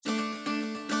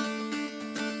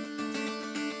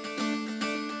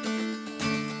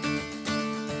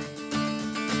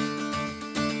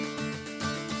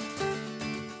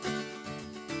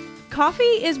Coffee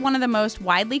is one of the most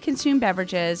widely consumed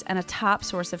beverages and a top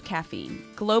source of caffeine.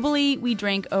 Globally, we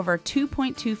drink over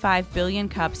 2.25 billion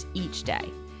cups each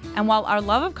day. And while our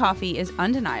love of coffee is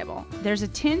undeniable, there's a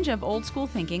tinge of old school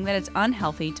thinking that it's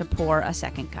unhealthy to pour a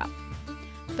second cup.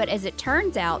 But as it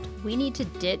turns out, we need to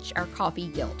ditch our coffee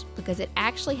guilt because it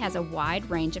actually has a wide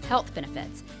range of health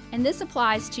benefits, and this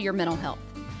applies to your mental health.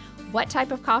 What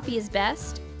type of coffee is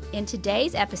best? In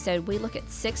today's episode, we look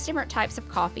at 6 different types of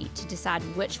coffee to decide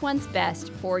which one's best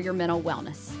for your mental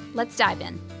wellness. Let's dive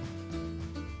in.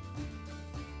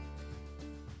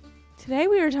 Today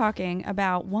we are talking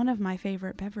about one of my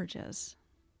favorite beverages,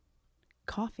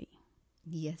 coffee.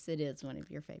 Yes, it is one of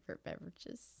your favorite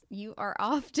beverages. You are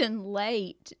often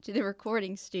late to the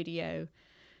recording studio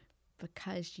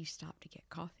because you stopped to get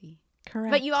coffee.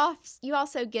 Correct. But you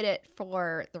also get it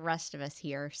for the rest of us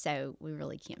here, so we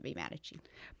really can't be mad at you.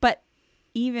 But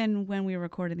even when we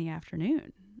record in the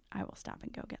afternoon, I will stop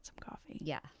and go get some coffee.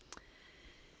 Yeah.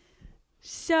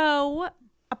 So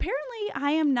apparently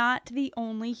I am not the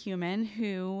only human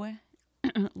who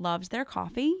loves their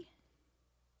coffee.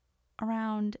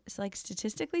 Around, like,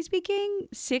 statistically speaking,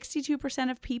 62%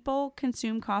 of people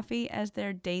consume coffee as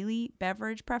their daily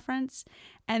beverage preference.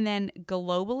 And then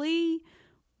globally,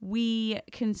 we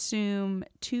consume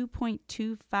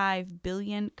 2.25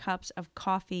 billion cups of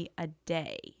coffee a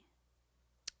day.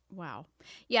 Wow.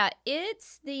 Yeah,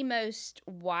 it's the most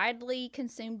widely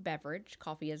consumed beverage,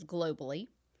 coffee is globally,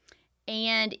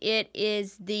 and it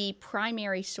is the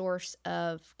primary source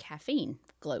of caffeine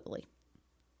globally.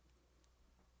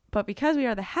 But because we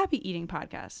are the Happy Eating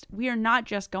Podcast, we are not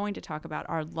just going to talk about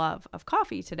our love of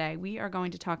coffee today. We are going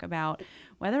to talk about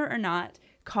whether or not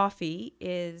coffee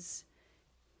is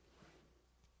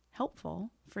helpful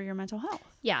for your mental health.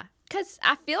 Yeah, because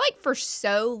I feel like for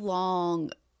so long,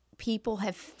 people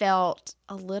have felt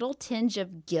a little tinge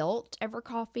of guilt over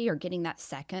coffee or getting that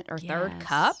second or third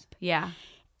cup. Yeah.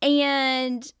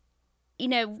 And, you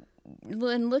know,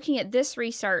 when looking at this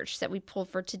research that we pulled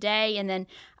for today, and then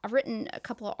I've written a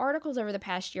couple of articles over the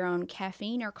past year on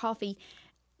caffeine or coffee,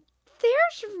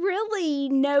 there's really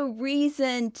no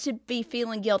reason to be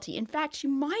feeling guilty. In fact, you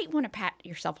might want to pat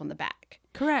yourself on the back.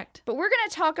 Correct. But we're going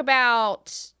to talk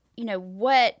about, you know,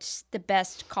 what the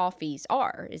best coffees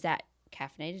are. Is that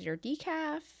caffeinated or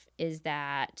decaf? Is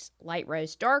that light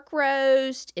roast, dark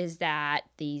roast? Is that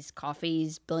these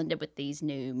coffees blended with these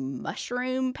new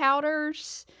mushroom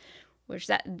powders? Which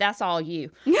that's all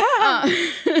you.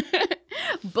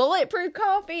 Bulletproof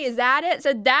coffee, is that it?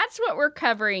 So that's what we're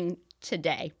covering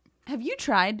today. Have you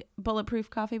tried bulletproof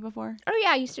coffee before? Oh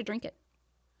yeah, I used to drink it.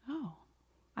 Oh,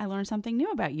 I learned something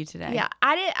new about you today. Yeah,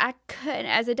 I couldn't,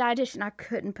 as a dietitian, I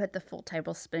couldn't put the full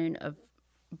tablespoon of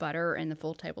butter and the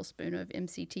full tablespoon of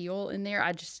MCT oil in there.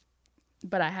 I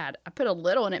put a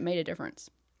little and it made a difference.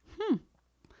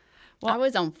 Well, I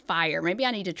was on fire. Maybe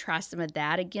I need to try some of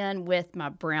that again with my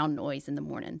brown noise in the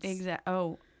mornings. Exactly.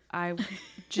 Oh, I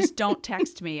just don't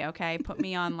text me, okay? Put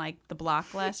me on, like, the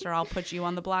block list, or I'll put you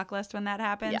on the block list when that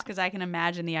happens, because I can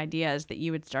imagine the ideas that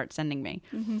you would start sending me.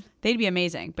 Mm-hmm. They'd be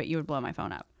amazing, but you would blow my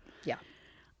phone up. Yeah.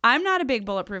 I'm not a big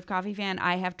bulletproof coffee fan.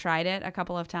 I have tried it a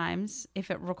couple of times. If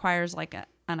it requires, like,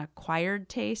 an acquired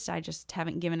taste, I just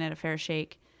haven't given it a fair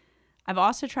shake. I've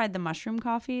also tried the mushroom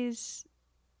coffees.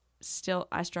 Still,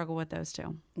 I struggle with those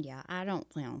too. Yeah, I don't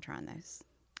plan on trying those.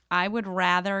 I would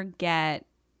rather get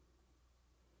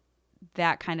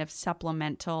that kind of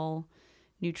supplemental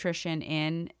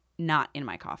nutrition not in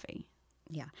my coffee.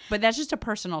 Yeah. But that's just a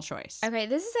personal choice. Okay,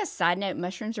 this is a side note.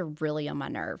 Mushrooms are really on my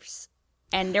nerves,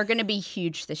 and they're going to be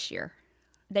huge this year.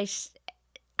 Since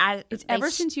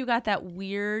you got that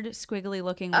weird squiggly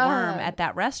looking worm at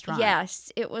that restaurant.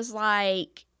 Yes, it was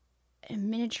like a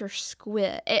miniature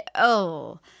squid.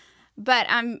 But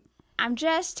I'm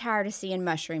just tired of seeing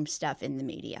mushroom stuff in the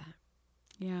media.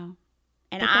 Yeah.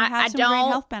 And I great health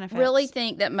don't benefits. really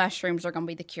think that mushrooms are going to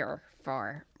be the cure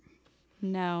for.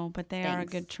 No, but they things. are a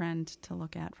good trend to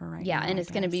look at for right now. Yeah, and it's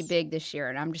going to be big this year.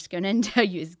 And I'm just going to tell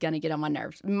you, it's going to get on my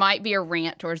nerves. Might be a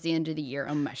rant towards the end of the year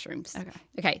on mushrooms.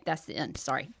 Okay, that's the end.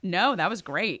 Sorry. No, that was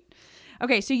great.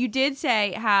 Okay, so you did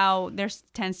say how there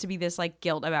tends to be this, like,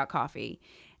 guilt about coffee.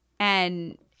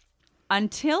 And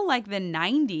until, like, the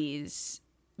 90s,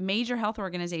 major health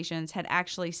organizations had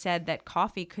actually said that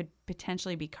coffee could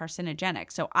potentially be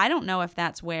carcinogenic. So I don't know if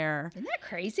that's where... Isn't that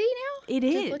crazy now? It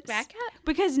is. To look back at?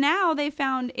 Because now they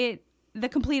found it the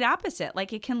complete opposite.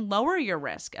 Like, it can lower your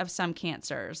risk of some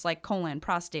cancers, like colon,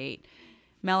 prostate,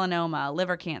 melanoma,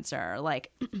 liver cancer.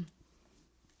 Like,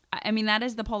 I mean, that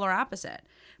is the polar opposite.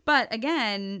 But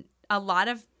again, a lot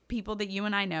of people that you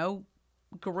and I know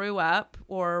grew up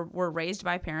or were raised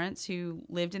by parents who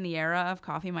lived in the era of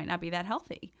coffee might not be that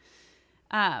healthy.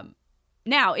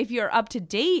 Now, if you're up to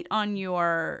date on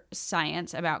your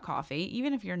science about coffee,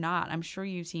 even if you're not, I'm sure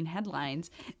you've seen headlines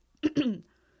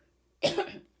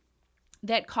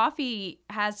that coffee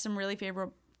has some really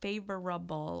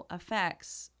favorable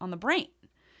effects on the brain.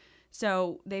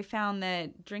 So they found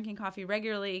that drinking coffee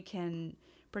regularly can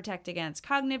protect against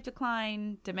cognitive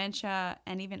decline, dementia,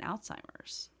 and even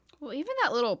Alzheimer's. Well, even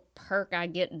that little perk I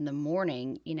get in the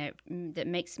morning, that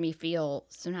makes me feel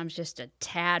sometimes just a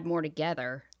tad more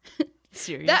together.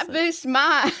 Seriously. That boosts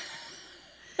my...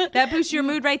 That boosts your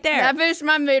mood right there. That boosts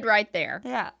my mood right there.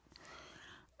 Yeah.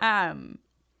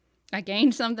 I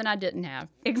gained something I didn't have.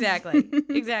 Exactly.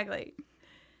 Exactly.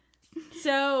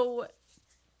 So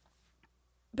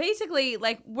basically,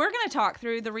 like, we're going to talk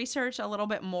through the research a little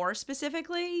bit more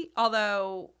specifically,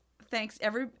 although thanks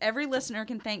every listener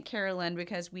can thank Carolyn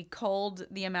because we culled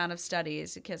the amount of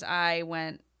studies because I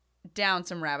went down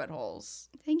some rabbit holes.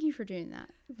 Thank you for doing that.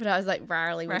 But I was like,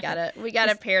 Riley, we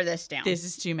gotta pare this down. This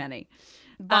is too many.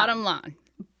 Bottom line.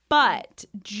 But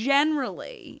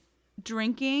generally,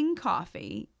 drinking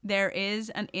coffee, there is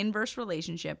an inverse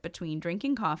relationship between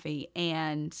drinking coffee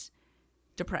and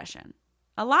depression.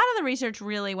 A lot of the research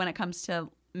really, when it comes to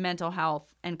mental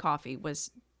health and coffee,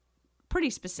 was pretty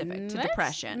specific to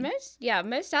depression.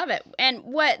 Most of it. And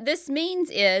what this means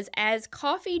is as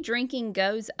coffee drinking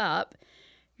goes up,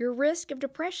 your risk of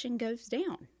depression goes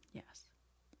down. Yes.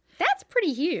 That's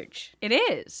pretty huge. It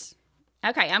is.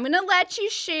 Okay, I'm going to let you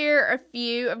share a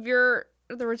few of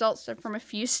the results from a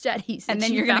few studies. And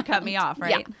then you're going to cut me off,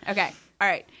 right? Yeah. Okay. All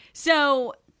right.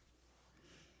 So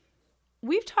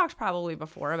we've talked probably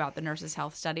before about the Nurses'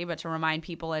 Health Study, but to remind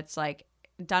people, it's like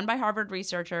done by Harvard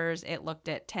researchers. It looked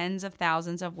at tens of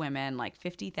thousands of women, like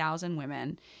 50,000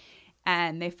 women,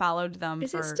 and they followed them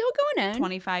Is for it still going on?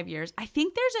 25 years. I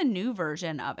think there's a new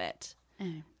version of it.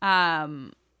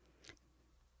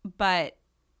 But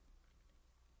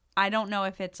I don't know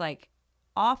if it's like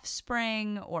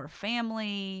offspring or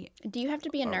family. Do you have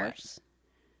to be a nurse?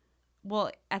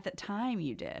 Well, at the time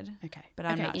you did. Okay. But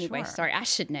I'm not anyway, sure. Sorry, I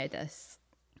should know this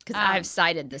because I've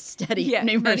cited this study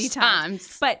numerous many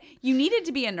times. But you needed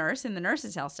to be a nurse in the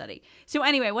Nurses' Health Study. So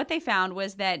anyway, what they found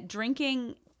was that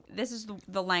drinking, this is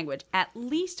the language, at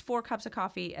least 4 cups of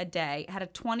coffee a day had a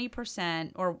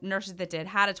 20%, or nurses that did,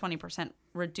 had a 20%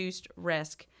 reduced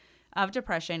risk of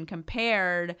depression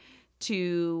compared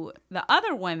to the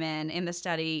other women in the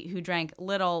study who drank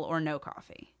little or no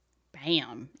coffee.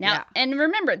 Bam. Now, and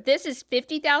remember, this is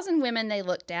 50,000 women they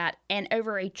looked at and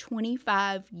over a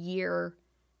 25-year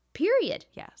period.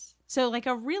 Yes. So like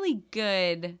a really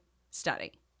good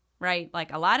study, right?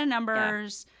 Like a lot of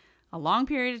numbers, a long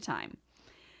period of time.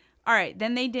 All right.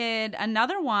 Then they did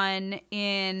another one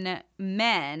in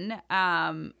men,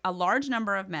 a large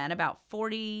number of men, about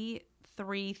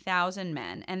 43,000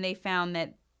 men. And they found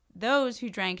that those who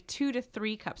drank 2 to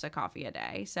 3 cups of coffee a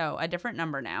day, so a different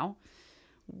number now,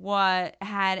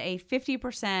 had a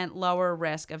 50% lower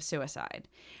risk of suicide.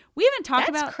 We haven't talked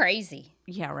about... That's crazy.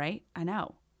 Yeah, right? I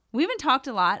know. We haven't talked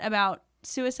a lot about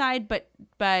suicide,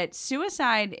 but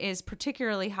suicide is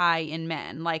particularly high in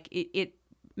men. Like,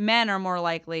 men are more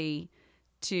likely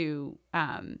to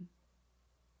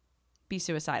be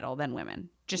suicidal than women,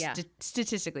 just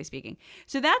statistically speaking.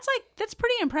 So that's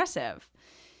pretty impressive.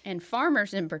 And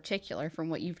farmers in particular, from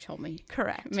what you've told me.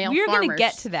 Correct. We're going to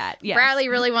get to that. Yes. Bradley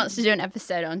really wants to do an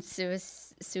episode on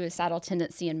suicidal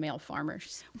tendency in male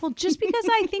farmers. Well, just because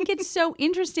I think it's so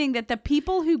interesting that the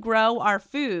people who grow our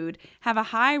food have a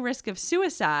high risk of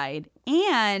suicide,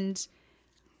 and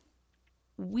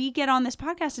we get on this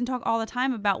podcast and talk all the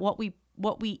time about what we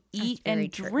eat and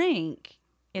drink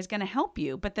is going to help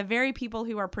you. But the very people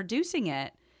who are producing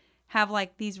it have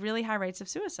like these really high rates of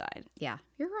suicide. Yeah,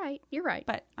 you're right.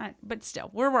 But still,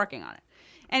 we're working on it.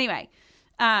 Anyway.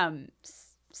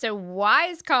 So why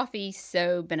is coffee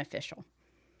so beneficial?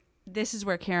 This is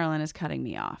where Carolyn is cutting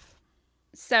me off.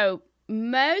 So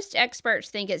most experts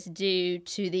think it's due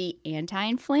to the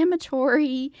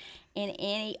anti-inflammatory and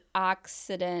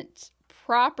antioxidant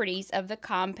properties of the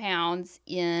compounds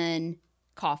in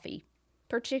coffee.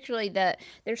 Particularly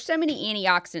there's so many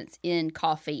antioxidants in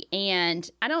coffee, and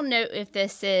I don't know if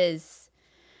this is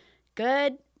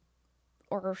good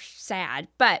or sad,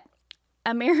 but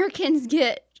Americans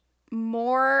get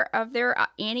more of their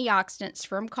antioxidants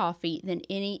from coffee than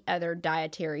any other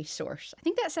dietary source. I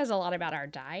think that says a lot about our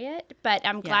diet, but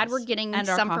I'm glad we're getting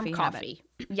some from coffee.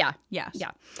 Yeah. Yes.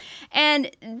 Yeah. And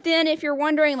then if you're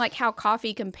wondering like how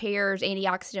coffee compares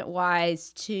antioxidant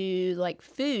wise to like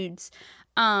foods,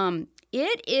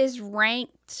 it is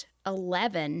ranked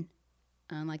 11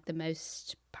 like the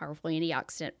most powerful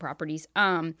antioxidant properties.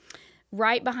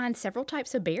 Right behind several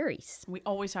types of berries. We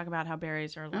always talk about how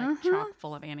berries are like chock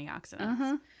full of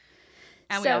antioxidants.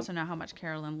 And we So- also know how much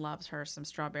Carolyn loves her some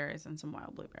strawberries and some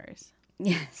wild blueberries.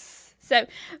 Yes. So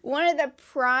one of the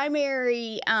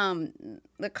primary,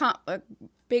 a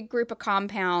big group of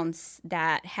compounds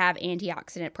that have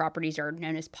antioxidant properties are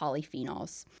known as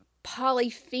polyphenols.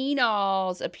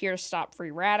 Polyphenols appear to stop free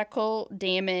radical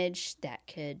damage that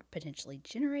could potentially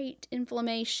generate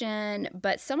inflammation,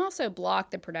 but some also block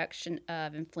the production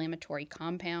of inflammatory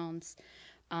compounds,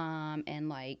 and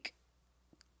like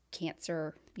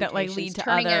cancer That, like, mutations, lead to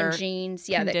turning other on genes,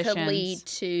 that could lead conditions.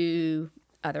 to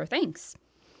other things.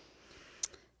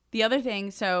 The other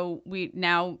thing, so we've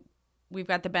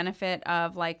got the benefit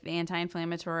of like the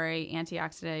anti-inflammatory,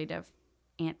 antioxidative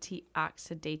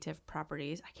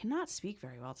properties. I cannot speak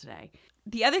very well today.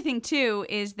 The other thing too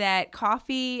is that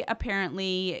coffee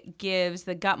apparently gives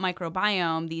the gut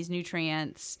microbiome these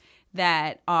nutrients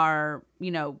that are,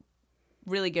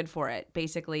 really good for it.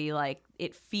 Basically, like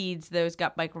it feeds those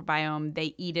gut microbiome.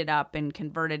 They eat it up and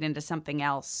convert it into something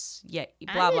else. Yeah,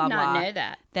 blah I did blah not blah. know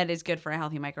that. That is good for a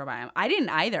healthy microbiome. I didn't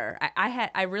either.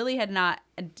 I really did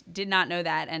not know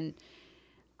that. And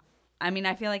I mean,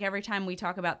 I feel like every time we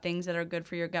talk about things that are good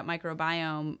for your gut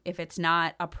microbiome, if it's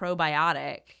not a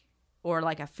probiotic or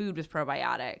like a food with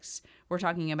probiotics, we're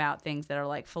talking about things that are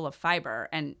like full of fiber.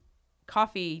 And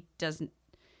coffee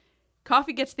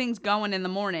gets things going in the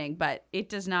morning, but it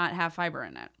does not have fiber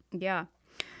in it. Yeah.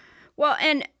 Well,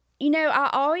 and I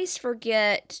always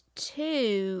forget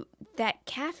too that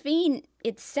caffeine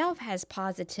itself has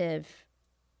positive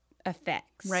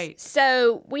effects. Right.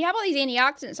 So we have all these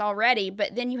antioxidants already,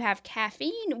 but then you have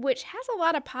caffeine, which has a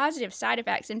lot of positive side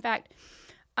effects. In fact,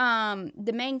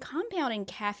 the main compound in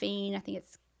caffeine, I think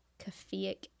it's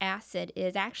caffeic acid,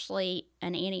 is actually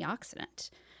an antioxidant.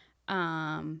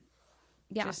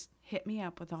 Yeah. Just hit me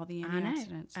up with all the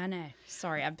antioxidants. I know.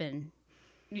 Sorry, I've been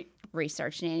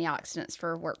researching antioxidants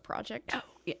for a work project. Oh,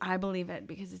 yeah, I believe it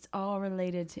because it's all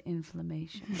related to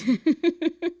inflammation.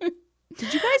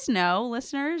 Did you guys know,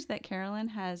 listeners, that Carolyn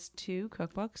has 2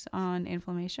 cookbooks on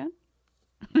inflammation?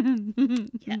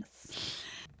 Yes.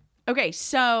 Okay,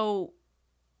 so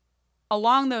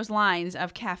along those lines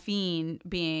of caffeine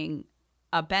being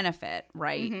a benefit,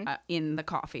 right, in the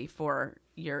coffee for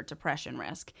your depression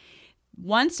risk,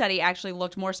 one study actually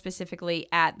looked more specifically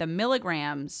at the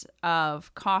milligrams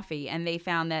of coffee, and they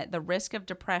found that the risk of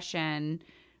depression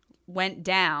went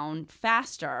down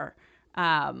faster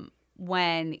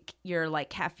when your like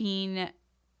caffeine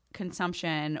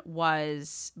consumption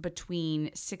was between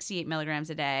 68 milligrams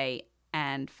a day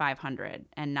and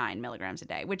 509 milligrams a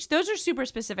day, which those are super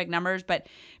specific numbers, but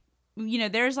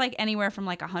there's like anywhere from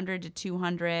like 100 to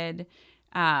 200.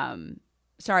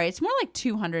 It's more like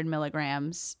 200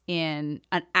 milligrams in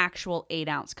an actual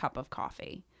 8-ounce cup of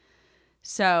coffee.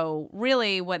 So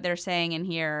really what they're saying in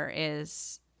here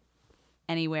is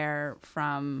anywhere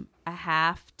from a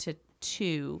half to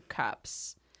 2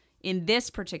 cups in this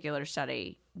particular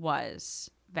study was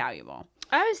valuable.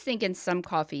 I was thinking some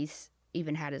coffees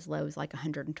even had as low as like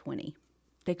 120.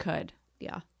 They could.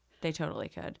 Yeah. They totally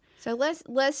could. So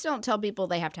let's don't tell people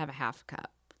they have to have a half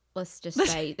cup. Let's just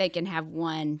say they can have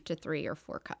 1 to 3 or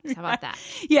 4 cups. How about that?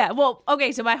 Yeah. Well,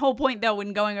 okay. So my whole point though,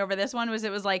 when going over this one was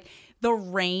it was like the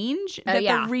range that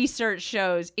the research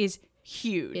shows is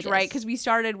huge, right? Because we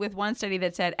started with one study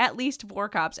that said at least 4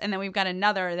 cups, and then we've got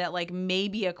another that like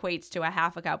maybe equates to a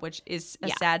half a cup, which is a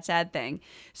sad thing.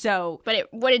 So, but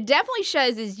what it definitely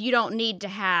shows is you don't need to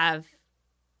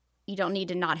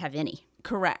not have any.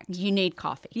 Correct. You need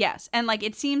coffee. Yes, and like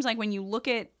it seems like when you look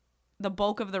at the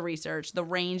bulk of the research, the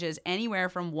range is anywhere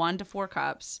from 1 to 4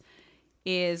 cups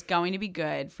is going to be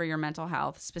good for your mental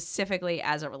health, specifically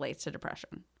as it relates to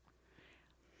depression.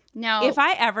 Now, if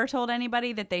I ever told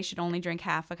anybody that they should only drink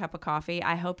half a cup of coffee,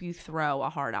 I hope you throw a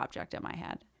hard object at my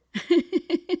head.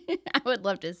 I would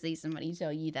love to see somebody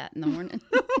tell you that in the morning.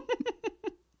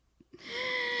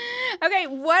 Okay,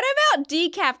 what about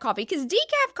decaf coffee? Because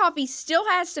decaf coffee still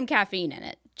has some caffeine in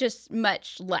it, just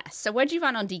much less. So what did you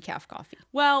find on decaf coffee?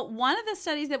 Well, one of the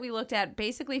studies that we looked at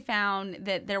basically found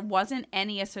that there wasn't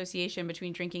any association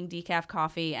between drinking decaf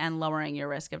coffee and lowering your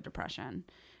risk of depression.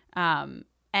 And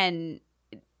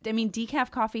I mean,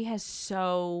 decaf coffee has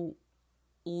so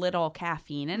little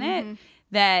caffeine in it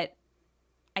that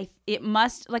it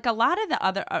must, like a lot of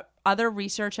the other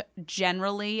research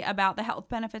generally about the health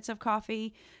benefits of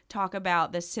coffee talk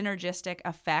about the synergistic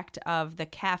effect of the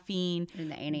caffeine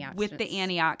and the antioxidants. with the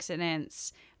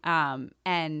antioxidants.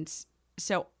 And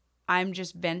so I'm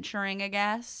just venturing a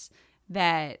guess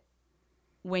that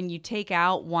when you take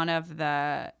out one of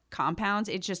the compounds,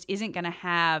 it just isn't going to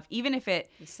have, even if it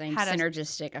The same had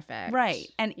synergistic effect. right.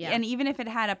 And Yeah. and even if it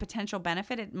had a potential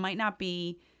benefit, it might not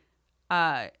be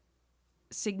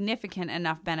significant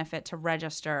enough benefit to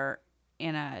register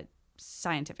in a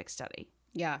scientific study.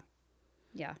 Yeah.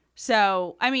 Yeah.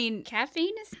 So, I mean,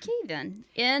 Caffeine is key then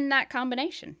in that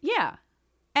combination. yeah.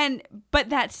 But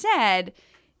that said,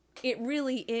 it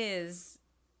really is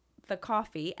the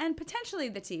coffee and potentially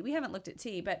the tea. We haven't looked at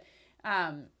tea, but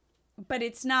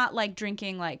it's not like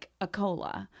drinking like a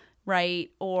cola, right?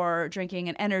 Or drinking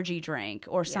an energy drink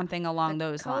or something along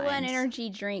those lines. Cola and energy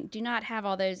drink do not have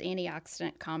all those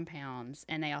antioxidant compounds,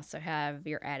 and they also have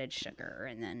your added sugar.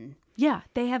 And then Yeah,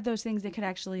 they have those things that could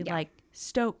actually like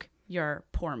stoke your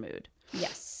poor mood.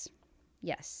 yes.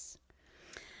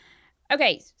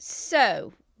 Okay,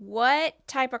 so what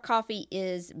type of coffee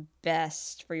is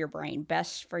best for your brain,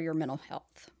 best for your mental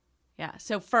health? Yeah.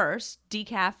 So first,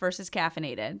 decaf versus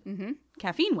caffeinated. Mm-hmm.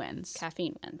 Caffeine wins.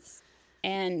 Caffeine wins.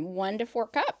 And 1 to 4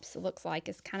 cups, it looks like,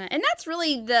 is kind of, and that's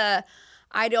really the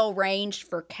ideal range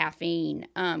for caffeine.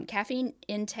 Caffeine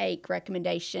intake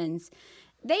recommendations,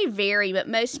 they vary, but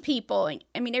most people,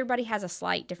 I mean, everybody has a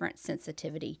slight different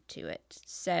sensitivity to it.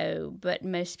 So, but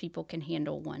most people can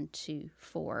handle 1 to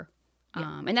 4.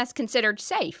 And that's considered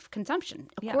safe consumption,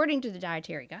 according to the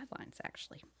dietary guidelines,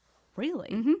 actually. Really?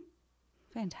 Mm-hmm.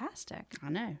 Fantastic. I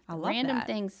know. I love Random that.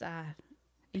 things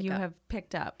You have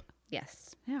picked up.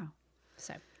 yes. Yeah.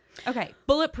 So, Okay.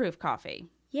 Bulletproof coffee.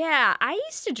 yeah, I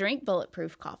used to drink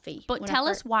bulletproof coffee. But tell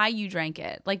us why you drank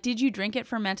it. Like, did you drink it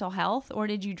for mental health or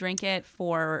did you drink it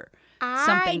for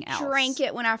something else? I drank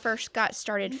it when I first got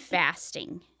started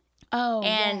fasting. Oh,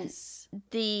 And yes.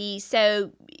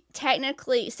 So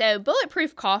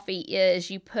bulletproof coffee is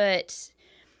you put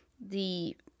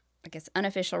I guess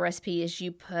unofficial recipe is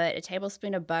you put a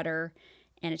tablespoon of butter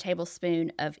and a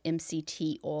tablespoon of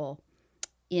MCT oil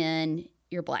in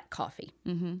your black coffee.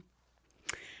 Mm-hmm.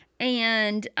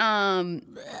 And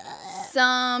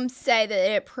some say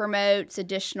that it promotes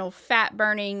additional fat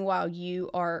burning while you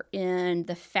are in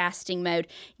the fasting mode.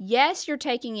 Yes, you're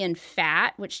taking in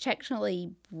fat, which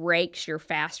technically breaks your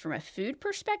fast from a food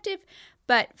perspective,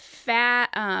 but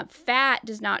fat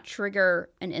does not trigger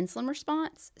an insulin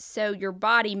response. So your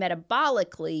body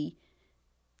metabolically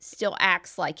still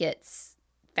acts like it's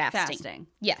fasting.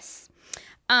 Yes.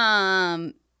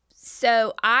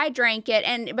 So I drank it,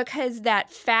 and because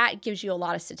that fat gives you a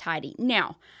lot of satiety.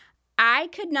 Now, I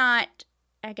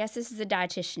guess this is a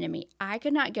dietitian in me, I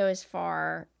could not go as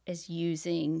far as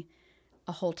using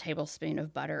a whole tablespoon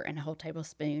of butter and a whole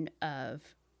tablespoon of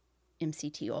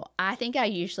MCT oil. I think I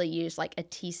usually use like a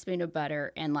teaspoon of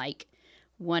butter and like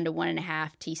 1 to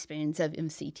 1.5 teaspoons of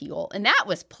MCT oil, and that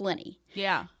was plenty.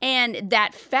 Yeah. And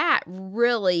that fat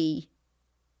really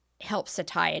helps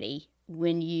satiety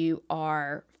when you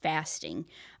are fasting.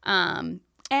 And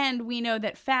we know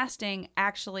that fasting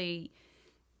actually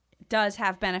does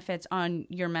have benefits on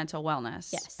your mental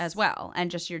wellness as well, and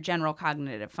just your general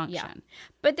cognitive function.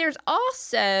 But there's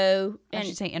also, I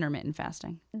should say intermittent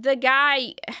fasting. the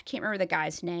guy, I can't remember the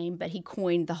guy's name, but he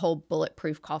coined the whole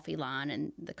bulletproof coffee line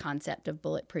and the concept of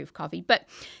bulletproof coffee. But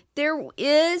there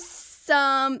is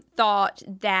some thought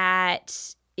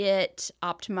that it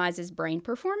optimizes brain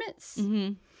performance.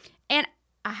 Mm-hmm. And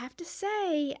I have to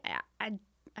say,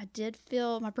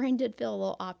 my brain did feel a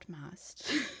little optimized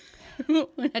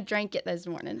when I drank it those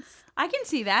mornings. I can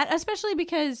see that, especially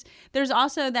because there's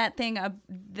also that thing of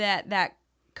that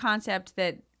concept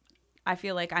that I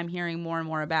feel like I'm hearing more and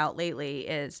more about lately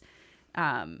is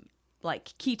like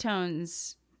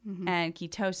ketones and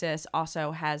ketosis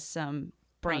also has some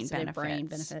brain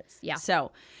benefits. Yeah.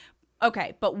 So,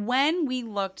 okay, but when we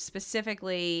looked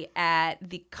specifically at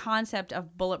the concept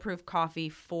of bulletproof coffee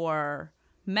for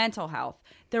mental health,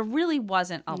 there really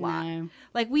wasn't a lot. No.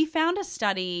 Like, we found a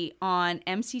study on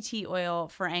MCT oil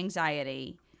for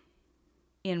anxiety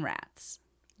in rats.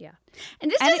 Yeah.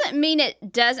 And this doesn't mean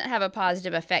it doesn't have a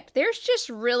positive effect. There's just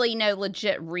really no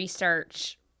legit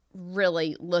research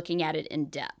really looking at it in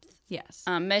depth. Yes.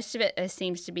 Most of it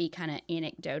seems to be kind of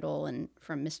anecdotal and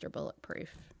from Mr. Bulletproof.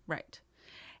 Right.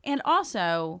 And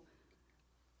also,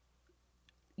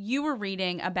 you were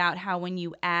reading about how when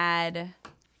you add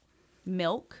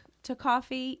milk to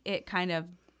coffee, it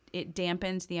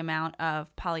dampens the amount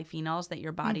of polyphenols that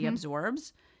your body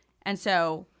absorbs. And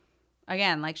so,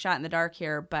 again, like shot in the dark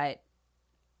here, but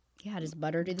Yeah, does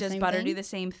butter do the same thing? does butter do the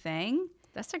same thing?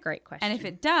 That's a great question. And if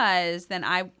it does, then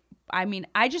I mean,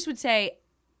 I just would say,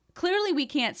 clearly we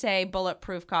can't say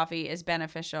bulletproof coffee is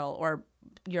beneficial or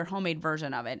your homemade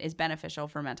version of it is beneficial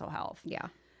for mental health. Yeah.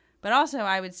 But also,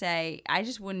 I would say I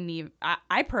just wouldn't even.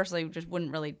 I personally just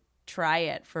wouldn't really try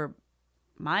it for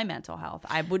my mental health.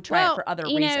 I would try it for other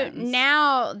reasons.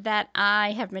 Now that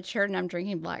I have matured and I'm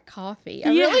drinking black coffee, I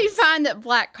really find that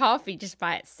black coffee just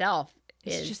by itself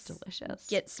is just delicious.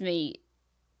 Gets me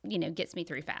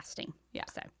through fasting. Yeah.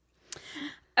 So,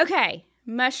 okay,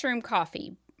 mushroom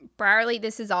coffee. Brierley,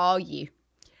 this is all you.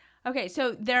 Okay,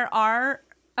 so there are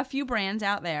a few brands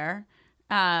out there.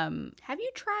 Have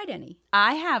you tried any?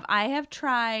 I have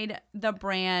tried the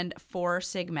brand Four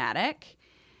Sigmatic.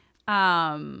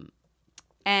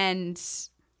 And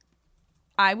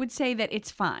I would say that it's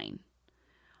fine.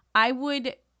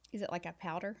 Is it like a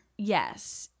powder?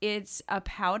 Yes. It's a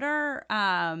powder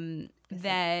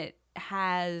that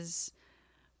has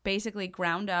basically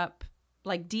ground up,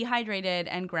 like dehydrated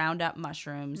and ground up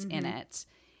mushrooms in it.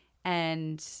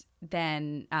 And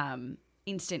then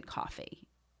instant coffee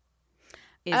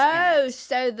is in it.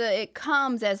 So it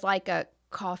comes as like a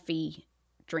coffee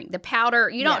drink. The powder,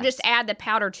 you don't just add the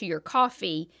powder to your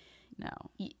coffee. No.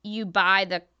 You buy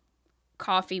the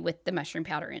coffee with the mushroom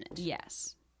powder in it.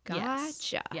 Yes.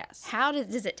 Gotcha. Yes. How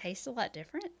does it taste a lot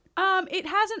different? It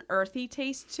has an earthy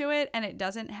taste to it, and it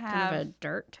doesn't have kind of a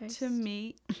dirt taste to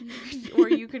me, or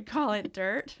you could call it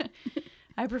dirt.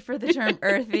 I prefer the term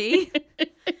earthy.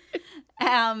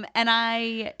 And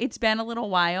it's been a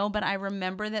little while, but I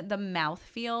remember that the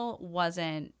mouthfeel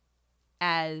wasn't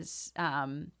as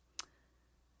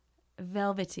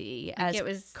velvety as it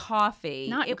was coffee.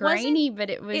 Not grainy, but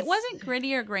it was. It wasn't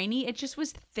gritty or grainy. It just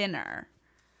was thinner.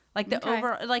 Like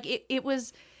it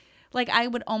was like I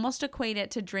would almost equate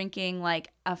it to drinking like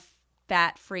a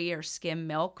fat-free or skim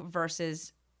milk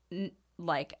versus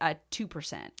like a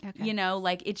 2%. Okay. You know,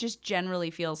 like it just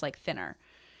generally feels like thinner.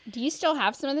 Do you still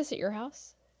have some of this at your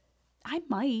house? I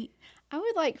might. I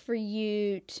would like for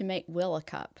you to make Will a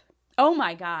cup. Oh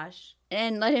my gosh.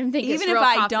 And let him think it's real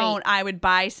coffee. Even if I don't, I would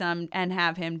buy some and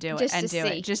have him do it and do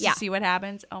it. Just to see what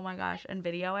happens. Oh my gosh. And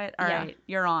video it. All right.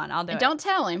 You're on. I'll do it. Don't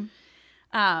tell him.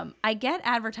 I get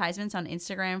advertisements on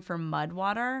Instagram for mud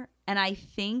water. And I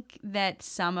think that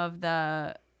some of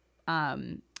the,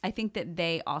 I think that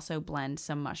they also blend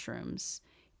some mushrooms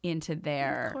into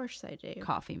their of course they do.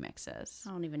 Coffee mixes.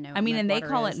 I don't even know. I mean, and they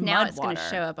call it mud now it's water. Going to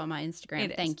show up on my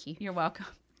Instagram. Thank you. You're welcome.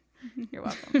 You're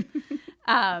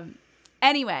welcome.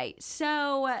 Anyway,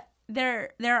 so there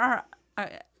are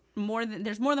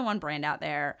there's more than one brand out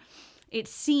there. It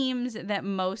seems that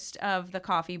most of the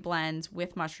coffee blends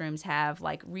with mushrooms have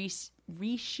like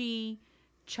reishi,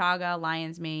 chaga,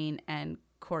 lion's mane, and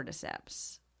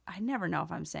cordyceps. I never know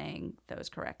if I'm saying those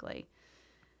correctly.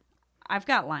 I've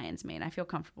got lion's mane. I feel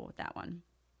comfortable with that one.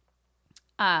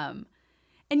 And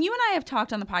you and I have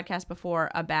talked on the podcast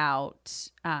before about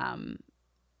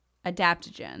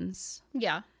adaptogens.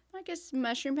 Yeah. I guess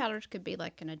mushroom powders could be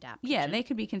like an adaptogen. Yeah, they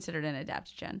could be considered an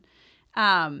adaptogen.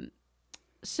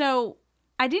 So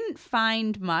I didn't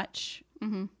find much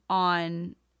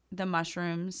on the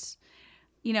mushrooms.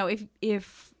 You know,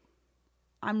 if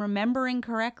I'm remembering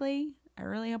correctly, I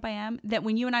really hope I am, that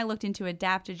when you and I looked into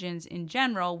adaptogens in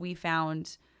general, we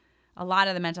found a lot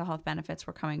of the mental health benefits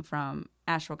were coming from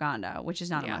ashwagandha, which is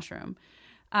not a mushroom.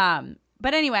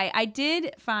 But anyway, I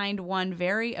did find one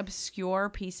very obscure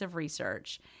piece of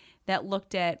research that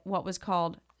looked at what was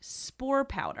called spore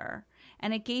powder.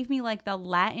 And it gave me like the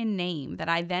Latin name that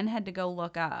I then had to go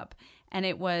look up. And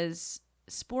it was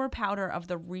spore powder of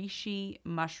the reishi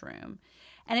mushroom.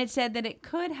 And it said that it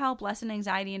could help lessen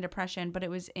anxiety and depression, but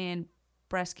it was in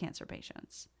breast cancer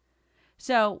patients.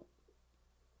 So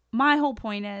my whole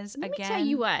point is, Let me tell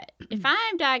you what, if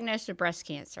I'm diagnosed with breast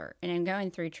cancer and I'm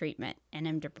going through treatment and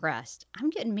I'm depressed, I'm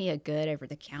getting me a good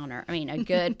a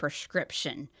good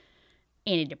prescription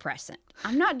antidepressant.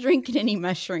 I'm not drinking any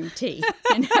mushroom tea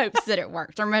in hopes that it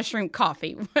works, or mushroom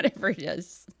coffee, whatever it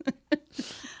is.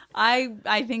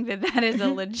 I think that is a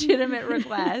legitimate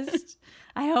request.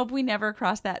 I hope we never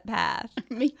cross that path.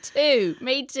 Me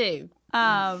too.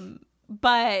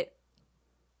 But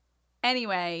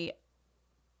anyway,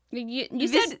 you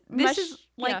said this is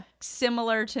like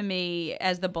similar to me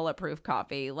as the bulletproof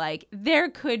coffee. Like there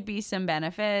could be some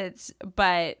benefits,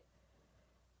 but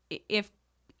if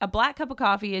a black cup of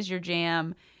coffee is your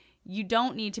jam, you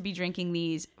don't need to be drinking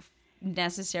these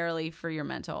necessarily for your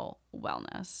mental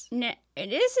wellness. No,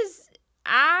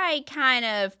 I kind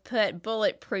of put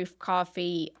bulletproof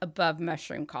coffee above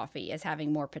mushroom coffee as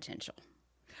having more potential.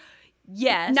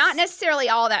 Yes. Not necessarily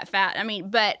all that fat. I mean,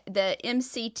 but the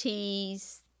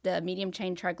MCTs, the medium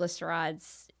chain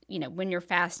triglycerides, when you're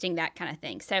fasting, that kind of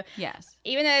thing. So yes,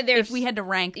 even though there's, if we had to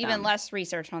rank even less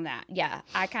research on that,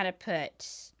 I kind of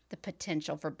put the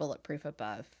potential for bulletproof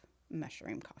above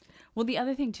mushroom coffee. Well, the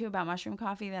other thing too about mushroom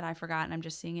coffee that I forgot, and I'm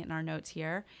just seeing it in our notes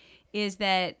here, is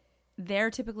that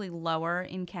they're typically lower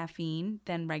in caffeine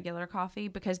than regular coffee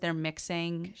because they're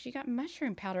mixing, 'Cause you got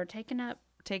mushroom powder taking up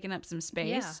some space.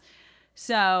 Yeah.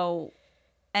 So,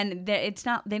 and it's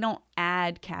not, they don't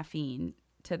add caffeine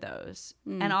to those.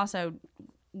 And also,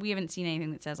 we haven't seen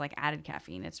anything that says like added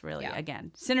caffeine. It's really,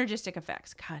 again, synergistic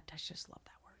effects. God, I just love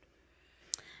that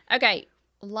word. Okay,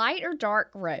 light or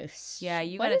dark roast? Yeah,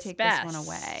 you What got to is take best? this one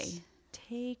away.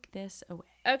 Take this away.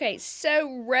 Okay,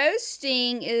 so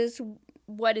roasting is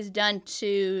what is done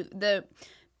to the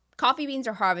coffee beans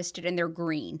are harvested and they're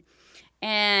green.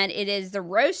 And it is the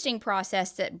roasting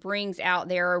process that brings out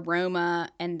their aroma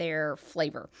and their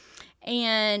flavor.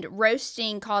 And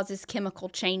roasting causes chemical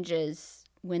changes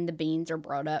when the beans are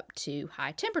brought up to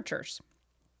high temperatures.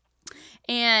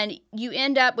 And you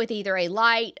end up with either a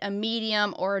light, a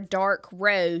medium, or a dark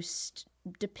roast,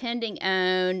 depending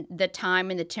on the time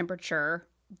and the temperature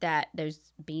that those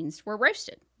beans were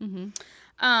roasted.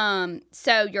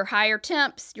 So your higher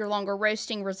temps, your longer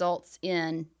roasting results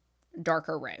in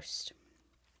darker roast.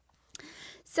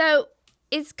 So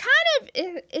it's kind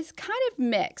of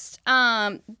mixed.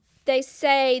 They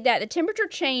say that the temperature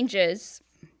changes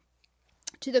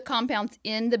to the compounds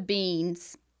in the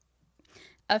beans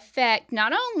affect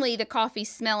not only the coffee's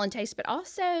smell and taste, but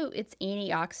also its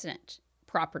antioxidant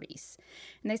properties.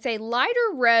 And they say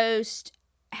lighter roast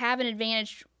have an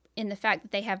advantage in the fact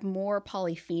that they have more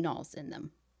polyphenols in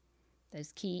them,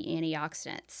 those key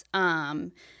antioxidants.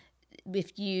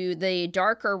 The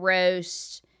darker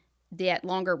roast, that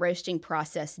longer roasting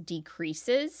process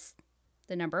decreases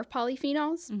the number of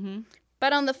polyphenols.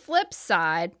 But on the flip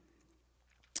side,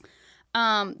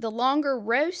 the longer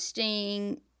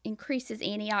roasting increases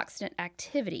antioxidant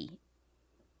activity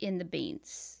in the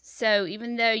beans. So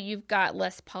even though you've got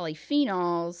less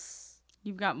polyphenols,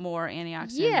 you've got more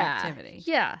antioxidant activity.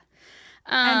 Yeah.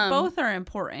 And both are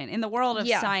important. In the world of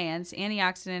Yeah. science,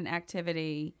 antioxidant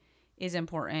activity is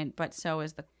important, but so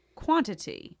is the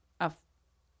quantity of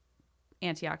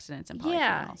antioxidants and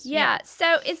polyphenols. Yeah.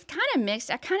 So it's kind of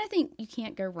mixed. I kind of think you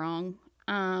can't go wrong.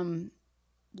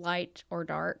 Light or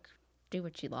dark, do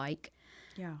what you like.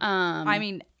 Yeah. I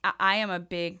mean, I am a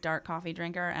big dark coffee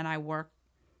drinker, and I work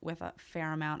with a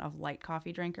fair amount of light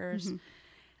coffee drinkers.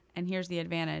 And here's the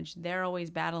advantage. They're always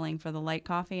battling for the light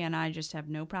coffee, and I just have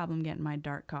no problem getting my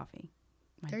dark coffee,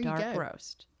 my dark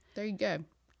roast. There you go.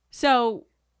 So,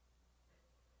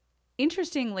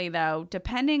 interestingly, though,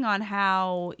 depending on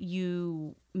how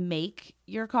you make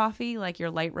your coffee, like your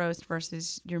light roast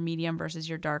versus your medium versus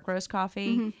your dark roast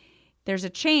coffee, there's a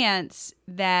chance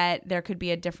that there could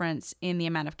be a difference in the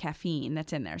amount of caffeine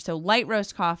that's in there. So, light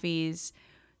roast coffees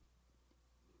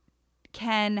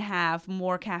can have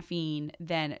more caffeine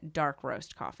than dark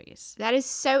roast coffees. That is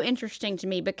so interesting to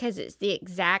me because it's the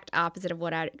exact opposite of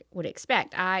what I would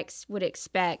expect. I would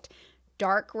expect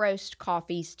dark roast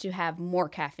coffees to have more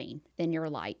caffeine than your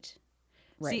light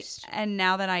roast. See, and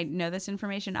now that I know this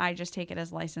information, I just take it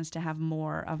as license to have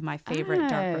more of my favorite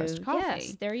dark roast coffee.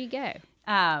 Yes, there you go.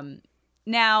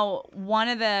 Now, one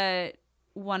of the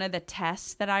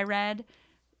tests that I read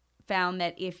found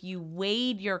that if you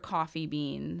weighed your coffee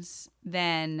beans,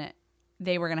 then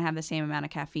they were going to have the same amount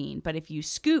of caffeine. But if you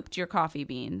scooped your coffee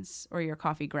beans or your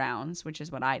coffee grounds, which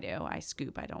is what I do, I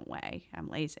scoop, I don't weigh, I'm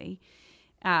lazy.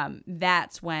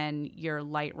 That's when your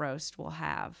light roast will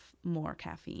have more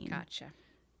caffeine. Gotcha.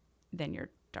 Than your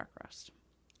dark roast.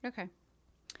 Okay.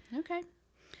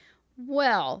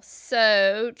 Well,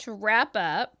 so to wrap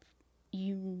up,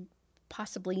 you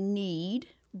possibly need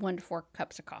 1 to 4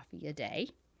 cups of coffee a day.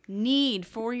 Need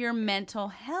for your mental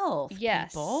health,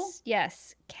 people.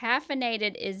 Yes.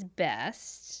 Caffeinated is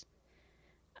best.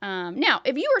 Now,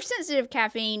 if you are sensitive to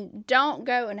caffeine, don't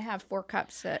go and have 4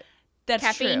 cups of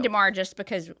caffeine true. tomorrow just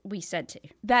because we said to.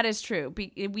 That is true.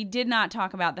 We did not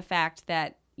talk about the fact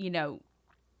that,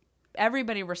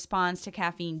 everybody responds to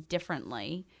caffeine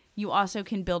differently. You also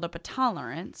can build up a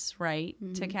tolerance, right,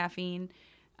 to caffeine.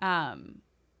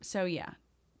 So yeah,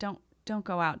 don't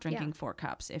go out drinking 4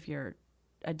 cups if you're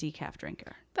a decaf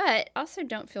drinker. But also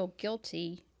don't feel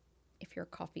guilty if you're a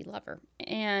coffee lover.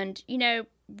 And,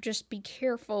 just be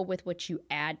careful with what you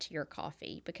add to your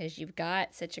coffee because you've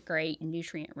got such a great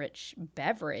nutrient-rich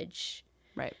beverage.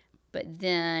 Right. But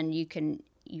then you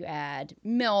add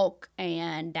milk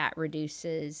and that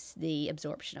reduces the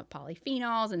absorption of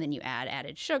polyphenols, and then you add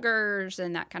added sugars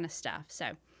and that kind of stuff. So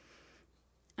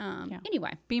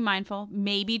anyway. Be mindful.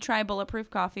 Maybe try bulletproof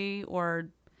coffee, or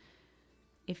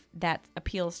if that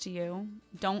appeals to you.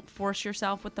 Don't force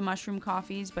yourself with the mushroom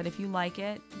coffees, but if you like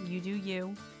it, you do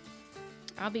you.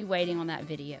 I'll be waiting on that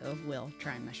video of Will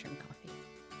trying mushroom coffee.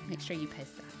 Make sure you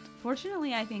post that.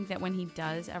 Fortunately, I think that when he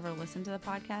does ever listen to the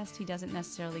podcast, he doesn't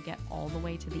necessarily get all the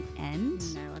way to the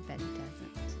end. No, I bet he doesn't.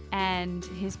 And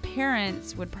his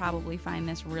parents would probably find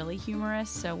this really humorous,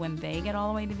 so when they get all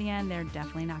the way to the end, they're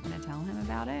definitely not going to tell him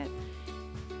about it.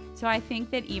 So I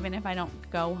think that even if I don't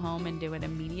go home and do it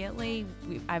immediately,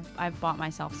 I've bought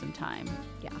myself some time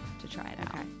to try it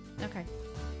out. Okay.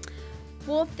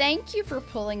 Well, thank you for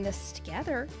pulling this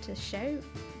together to show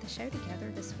the show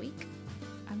together this week.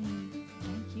 I mean,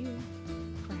 thank you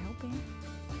for helping.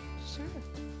 Sure.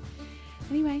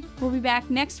 Anyway, we'll be back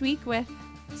next week with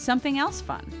something else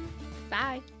fun.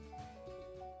 Bye.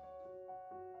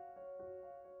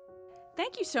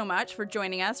 Thank you so much for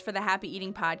joining us for the Happy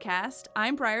Eating Podcast.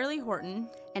 I'm Brierly Horton.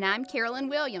 And I'm Carolyn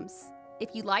Williams.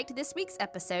 If you liked this week's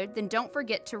episode, then don't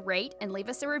forget to rate and leave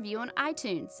us a review on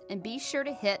iTunes. And be sure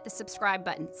to hit the subscribe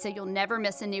button so you'll never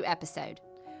miss a new episode.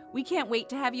 We can't wait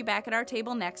to have you back at our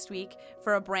table next week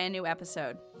for a brand new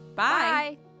episode.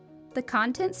 Bye. The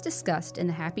contents discussed in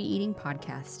the Happy Eating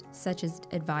Podcast, such as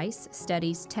advice,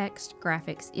 studies, text,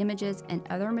 graphics, images, and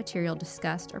other material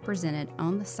discussed or presented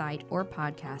on the site or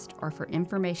podcast, are for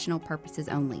informational purposes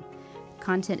only.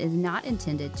 Content is not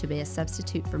intended to be a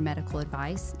substitute for medical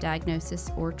advice,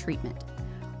 diagnosis, or treatment.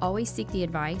 Always seek the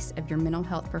advice of your mental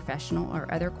health professional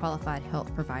or other qualified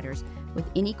health providers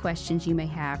with any questions you may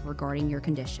have regarding your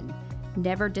condition.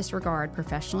 Never disregard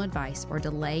professional advice or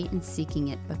delay in seeking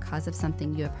it because of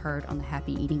something you have heard on the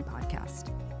Happy Eating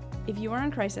Podcast. If you are in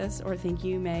crisis or think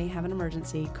you may have an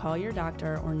emergency, call your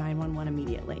doctor or 911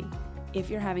 immediately. If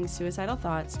you're having suicidal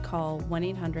thoughts, call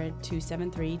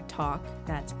 1-800-273-TALK,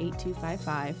 that's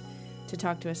 8255, to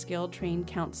talk to a skilled trained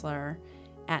counselor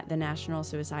at the National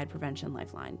Suicide Prevention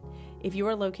Lifeline. If you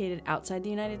are located outside the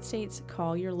United States,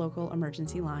 call your local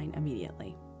emergency line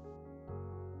immediately.